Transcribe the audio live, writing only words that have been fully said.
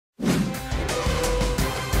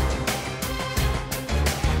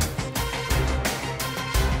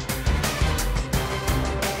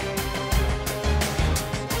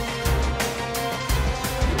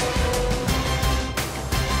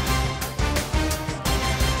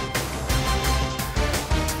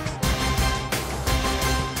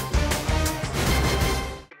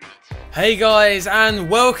Hey guys, and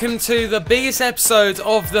welcome to the biggest episode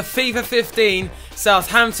of the FIFA 15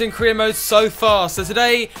 Southampton career mode so far. So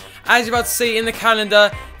today, as you're about to see in the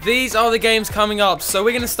calendar, these are the games coming up. So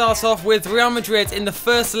we're going to start off with Real Madrid in the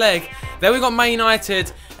first leg, then we've got Man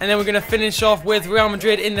United, and then we're going to finish off with Real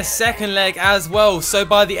Madrid in the second leg as well. So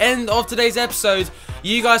by the end of today's episode,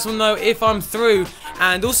 you guys will know if I'm through.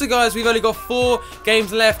 And also guys, we've only got 4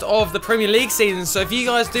 games left of the Premier League season. So if you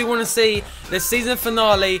guys do want to see the season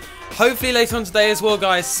finale, hopefully later on today as well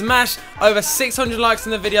guys, smash over 600 likes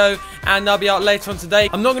on the video and that'll be out later on today.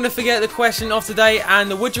 I'm not going to forget the question of today, and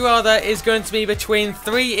the would you rather is going to be between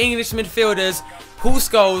 3 English midfielders: Paul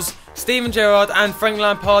Scholes, Steven Gerrard and Frank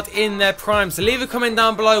Lampard in their prime. So leave a comment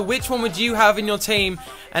down below, which one would you have in your team?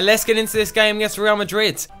 And let's get into this game against Real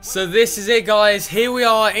Madrid. So this is it guys, here we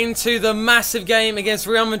are into the massive game against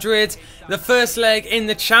Real Madrid. The first leg in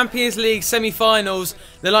the Champions League semi-finals.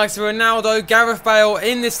 The likes of Ronaldo, Gareth Bale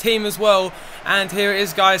in this team as well. And here it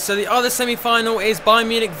is guys, so the other semi-final is Bayern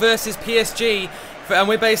Munich versus PSG. And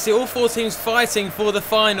we're basically all 4 teams fighting for the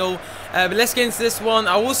final. But let's get into this one.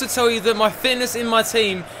 I'll also tell you that my fitness in my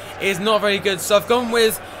team is not very good. So I've gone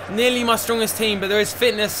with nearly my strongest team, but there is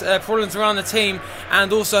fitness problems around the team,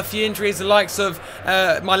 and also a few injuries, the likes of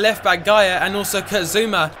my left back Gaia and also Kurt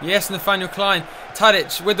Zouma. Yes, Nathaniel Klein.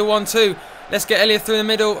 Tadic with the 1-2. Let's get Elliot through the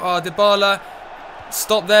middle. Dybala.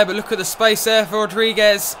 Stop there, but look at the space there for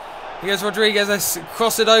Rodriguez. Here's Rodriguez. Let's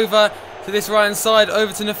cross it over to this right hand side,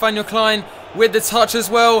 over to Nathaniel Klein with the touch as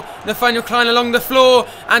well. Nathaniel Klein along the floor,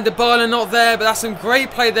 and Dybala not there, but that's some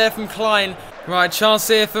great play there from Klein. Right, chance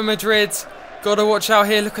here for Madrid. Got to watch out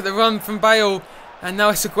here. Look at the run from Bale, and now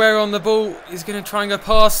it's Aguero on the ball. He's going to try and go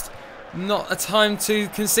past. Not a time to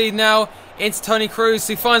concede now. Into Toni Kroos,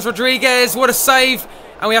 who finds Rodriguez. What a save!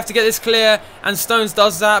 And we have to get this clear, and Stones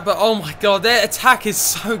does that, but oh my god, their attack is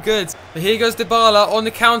so good. But here goes Dybala on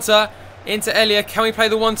the counter into Elia. Can we play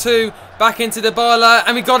the 1-2? Back into Dybala,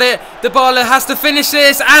 and we got it. Dybala has to finish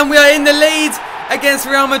this, and we are in the lead against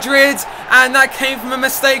Real Madrid, and that came from a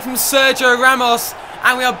mistake from Sergio Ramos,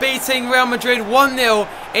 and we are beating Real Madrid 1-0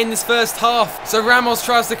 in this first half. So Ramos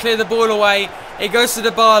tries to clear the ball away. It goes to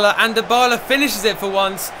Dybala, and Dybala finishes it for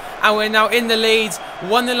once, and we're now in the lead,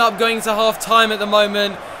 1-0 up going to half time at the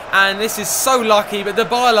moment, and this is so lucky. But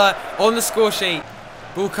Dybala on the score sheet.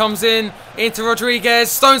 Ball comes in into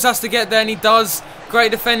Rodriguez. Stones has to get there, and he does.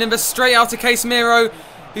 Great defending, but straight out to Casemiro,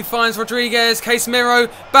 who finds Rodriguez.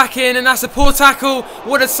 Casemiro back in, and that's a poor tackle.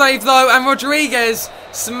 What a save though, and Rodriguez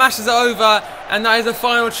smashes it over, and that is the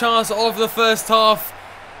final chance of the first half.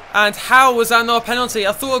 And how was that not a penalty?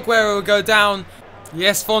 I thought Aguero would go down.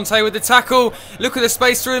 Yes, Fonte with the tackle. Look at the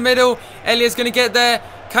space through the middle. Elia's going to get there.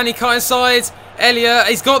 Can he cut inside? Elia,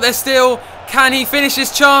 he's got there still. Can he finish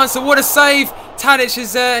his chance? And what a save. Tadic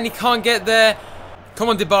is there, and he can't get there. Come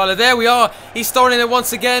on, Dybala. There we are. He's stolen it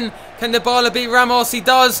once again. Can Dybala beat Ramos? He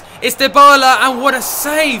does. It's Dybala, and what a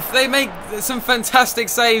save. They make some fantastic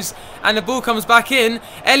saves, and the ball comes back in.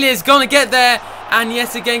 Elia's going to get there, and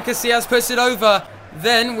yet again Casillas puts it over.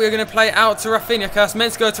 Then we're going to play out to Rafinha, because it's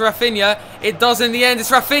meant to go to Rafinha. It does in the end. It's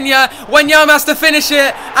Rafinha. Wanyama has to finish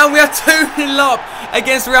it, and we are 2-0 up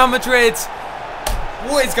against Real Madrid.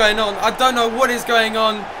 What is going on? I don't know what is going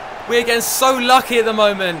on. We're getting so lucky at the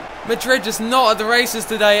moment. Madrid just not at the races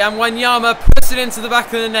today, and Wanyama puts it into the back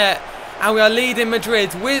of the net, and we are leading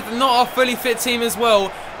Madrid with not a fully fit team as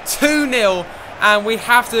well. 2-0, and we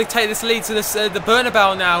have to take this lead to this, the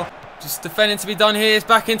Bernabeu now. Just defending to be done here. It's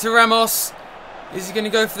back into Ramos. Is he going to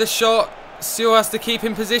go for the shot? Seal has to keep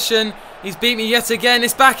in position. He's beat me yet again.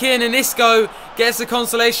 It's back in, and Isco gets the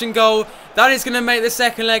consolation goal. That is going to make the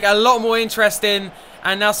second leg a lot more interesting.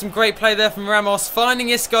 And now some great play there from Ramos, finding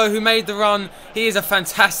Isco, who made the run. He is a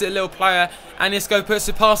fantastic little player, and Isco puts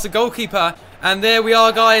it past the goalkeeper. And there we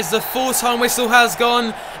are guys, the full-time whistle has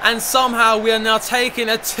gone, and somehow we are now taking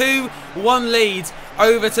a 2-1 lead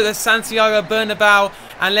over to the Santiago Bernabeu.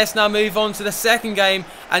 And let's now move on to the second game,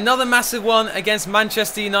 another massive one against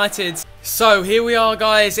Manchester United. So here we are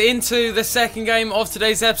guys, into the second game of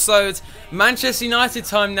today's episode. Manchester United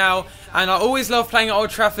time now, and I always love playing at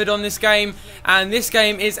Old Trafford on this game, and this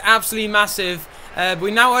game is absolutely massive.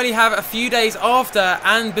 We now only have a few days after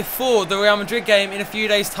and before the Real Madrid game in a few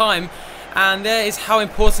days time, and there is how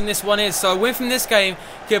important this one is. So a win from this game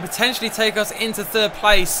could potentially take us into 3rd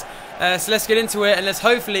place. So let's get into it, and let's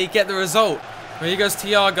hopefully get the result. Here he goes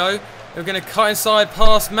Thiago. We're going to cut inside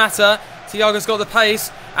past Mata. Thiago's got the pace,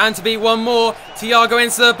 and to beat one more. Thiago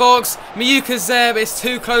into the box. Miyuka's there, but it's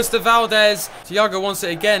too close to Valdez. Thiago wants it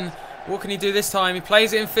again. What can he do this time? He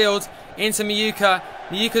plays it in field into Miyuka.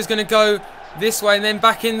 Miyuka's going to go this way and then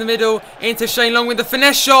back in the middle into Shane Long with the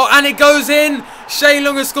finesse shot, and it goes in. Shane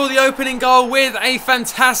Long has scored the opening goal with a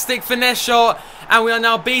fantastic finesse shot, and we are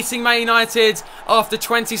now beating Man United after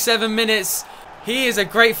 27 minutes. He is a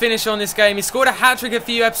great finisher on this game. He scored a hat-trick a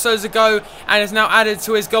few episodes ago and has now added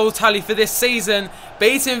to his goal tally for this season,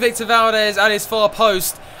 beating Victor Valdez at his far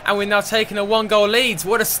post, and we're now taking a 1-goal lead.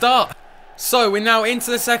 What a start. So we're now into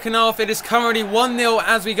the second half. It is currently 1-0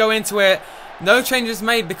 as we go into it. No changes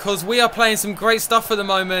made because we are playing some great stuff at the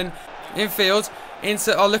moment. Infield,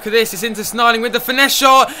 oh look at this, it's into Snarling with the finesse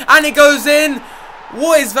shot, and it goes in.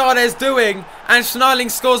 What is Valdez doing? And Snarling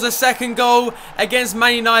scores a second goal against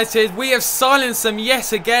Man United. We have silenced them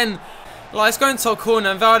yet again. Like, it's going top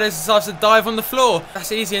corner and Valdez decides to dive on the floor.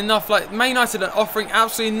 That's easy enough. Like, Man United are offering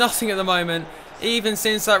absolutely nothing at the moment, even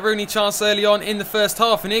since that Rooney chance early on in the first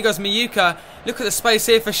half. And here goes Miyuka. Look at the space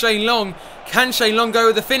here for Shane Long. Can Shane Long go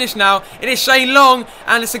with the finish now? It is Shane Long,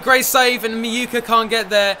 and it's a great save, and Miyuka can't get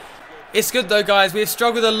there. It's good though, guys. We have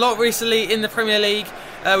struggled a lot recently in the Premier League.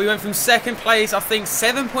 We went from second place, I think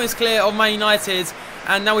 7 points clear of Man United,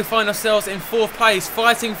 and now we find ourselves in 4th place,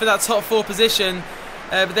 fighting for that top 4 position.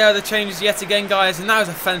 But there are the changes yet again, guys, and that was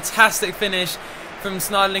a fantastic finish from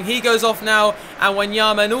Snarling. He goes off now, and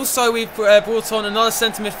Wanyama, and also we've brought on another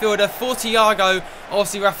centre midfielder for Thiago,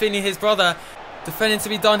 obviously Rafinha, his brother. Defending to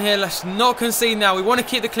be done here. Let's not concede now. We want to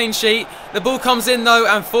keep the clean sheet. The ball comes in though,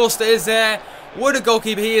 and Forster is there. What a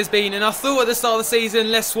goalkeeper he has been, and I thought at the start of the season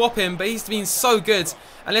let's swap him, but he's been so good.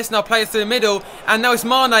 And let's now play it through the middle, and now it's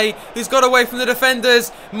Mane who's got away from the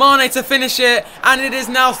defenders. Mane to finish it, and it is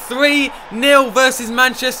now 3-0 versus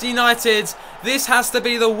Manchester United. This has to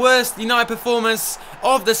be the worst United performance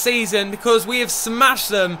of the season because we have smashed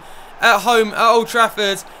them at home at Old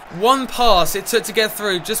Trafford. One pass it took to get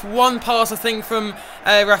through, just one pass I think from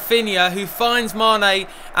Rafinha, who finds Mane,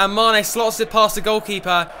 and Mane slots it past the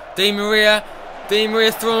goalkeeper. Di Maria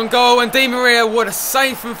through on goal, and Di Maria, what a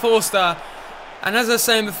save from Forster. And as I was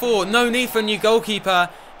saying before, no need for a new goalkeeper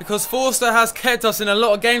because Forster has kept us in a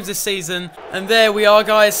lot of games this season. And there we are,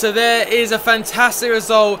 guys. So there is a fantastic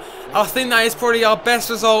result. I think that is probably our best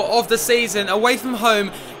result of the season. Away from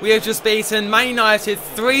home, we have just beaten Man United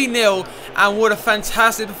 3-0. And what a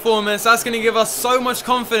fantastic performance. That's going to give us so much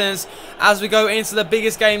confidence as we go into the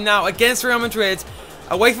biggest game now against Real Madrid.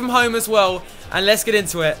 Away from home as well. And let's get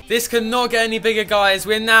into it. This cannot get any bigger, guys.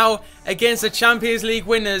 We're now against the Champions League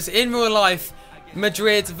winners in real life.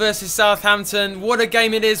 Madrid versus Southampton. What a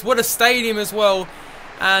game it is. What a stadium as well.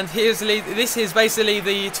 And this is basically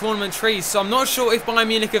the tournament tree. So I'm not sure if Bayern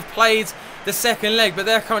Munich have played the second leg, but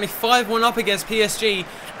they're currently 5-1 up against PSG,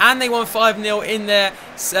 and they won 5-0 in their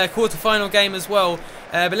quarter-final game as well.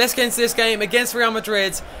 But let's get into this game against Real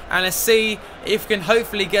Madrid, and let's see if we can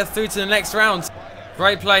hopefully get through to the next round.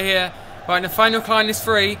 Great play here. Right, Nathaniel Klein is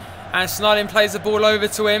free, and Snarling plays the ball over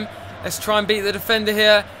to him. Let's try and beat the defender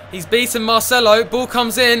here. He's beaten Marcelo. Ball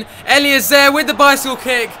comes in. Elliott's there with the bicycle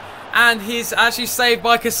kick. And he's actually saved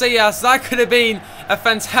by Casillas. That could have been a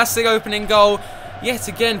fantastic opening goal. Yet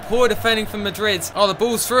again, poor defending from Madrid. Oh, the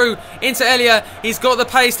ball's through into Elliott. He's got the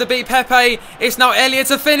pace to beat Pellè. It's now Elliott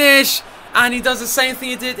to finish. And he does the same thing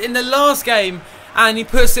he did in the last game. And he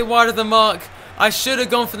puts it wide of the mark. I should have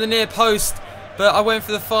gone for the near post, but I went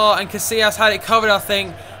for the far, and Casillas had it covered, I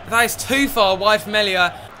think. But that is too far wide from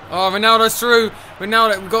Elliott. Oh, Ronaldo's through.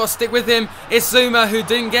 Ronaldo, we've got to stick with him. It's Zuma who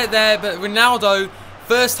didn't get there, but Ronaldo,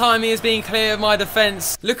 first time he is being clear of my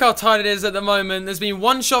defence. Look how tight it is at the moment. There's been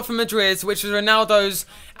one shot from Madrid, which was Ronaldo's,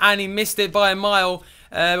 and he missed it by a mile.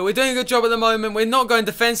 But we're doing a good job at the moment. We're not going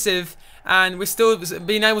defensive, and we're still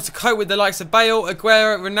being able to cope with the likes of Bale,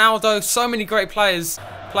 Aguero, Ronaldo, so many great players.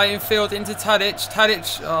 Playing field into Tadic.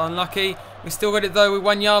 Tadic, oh, unlucky. We still got it though with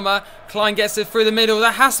Wanyama. Klein gets it through the middle.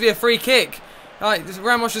 That has to be a free kick. Right,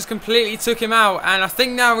 Ramos just completely took him out, and I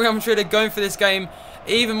think now Real Madrid are going for this game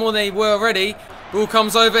even more than they were already. Ball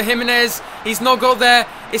comes over, Jimenez, he's not got there.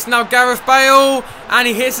 It's now Gareth Bale, and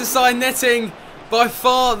he hits the side netting. By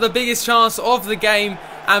far the biggest chance of the game,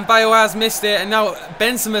 and Bale has missed it, and now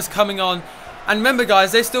Benzema's coming on. And remember,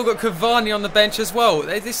 guys, they've still got Cavani on the bench as well.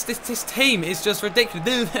 This team is just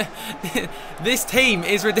ridiculous. This team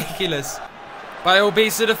is ridiculous. Bale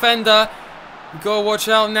beats the defender. We've got to watch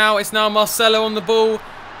out now. It's now Marcelo on the ball.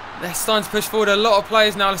 They're starting to push forward a lot of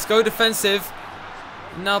players now. Let's go defensive.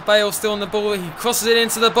 Now Bale's still on the ball. He crosses it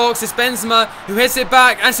into the box. It's Benzema who hits it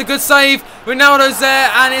back, and it's a good save. Ronaldo's there,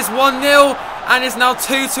 and it's 1-0, and it's now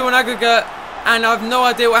 2-2 on aggregate. And I have no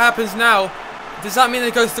idea what happens now. Does that mean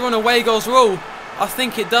they go through on away goals rule? I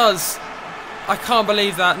think it does. I can't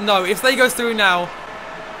believe that. No, if they go through now,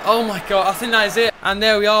 oh my god, I think that is it. And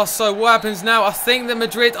there we are. So what happens now? I think that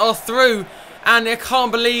Madrid are through. and I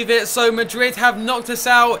can't believe it. So Madrid have knocked us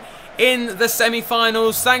out in the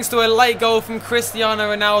semi-finals thanks to a late goal from Cristiano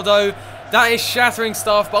Ronaldo. That is shattering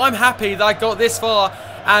stuff, but I'm happy that I got this far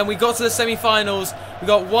and we got to the semi-finals. We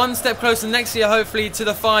got one step closer next year, hopefully, to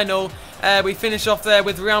the final. We finish off there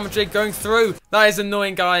with Real Madrid going through. That is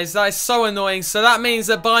annoying, guys. That is so annoying. So that means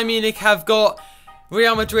that Bayern Munich have got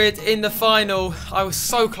Real Madrid in the final. I was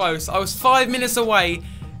so close. I was 5 minutes away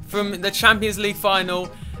from the Champions League final,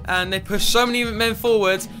 and they pushed so many men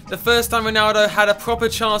forward. The first time Ronaldo had a proper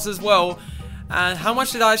chance as well. And how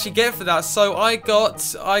much did I actually get for that? So I got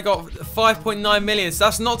 5.9 million. So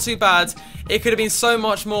that's not too bad. It could have been so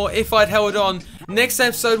much more if I'd held on. Next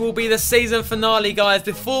episode will be the season finale, guys.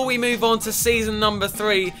 Before we move on to season number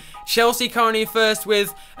 3, Chelsea currently first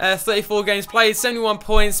with 34 games played, 71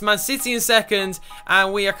 points. Man City in second,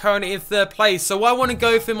 and we are currently in third place. So I want to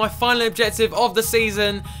go for my final objective of the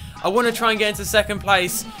season. I want to try and get into second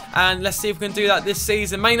place, and let's see if we can do that this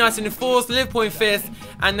season. Man United in 4th, Liverpool in 5th,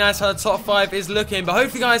 and that's how the top 5 is looking. But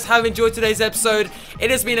hopefully you guys have enjoyed today's episode.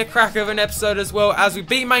 It has been a cracker of an episode as well, as we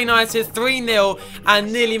beat Man United 3-0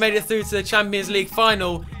 and nearly made it through to the Champions League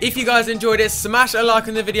final. If you guys enjoyed it, smash a like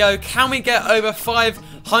on the video. Can we get over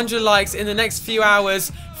 500 likes in the next few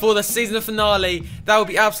hours for the season finale? That would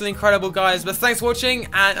be absolutely incredible, guys. But thanks for watching,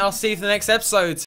 and I'll see you for the next episode.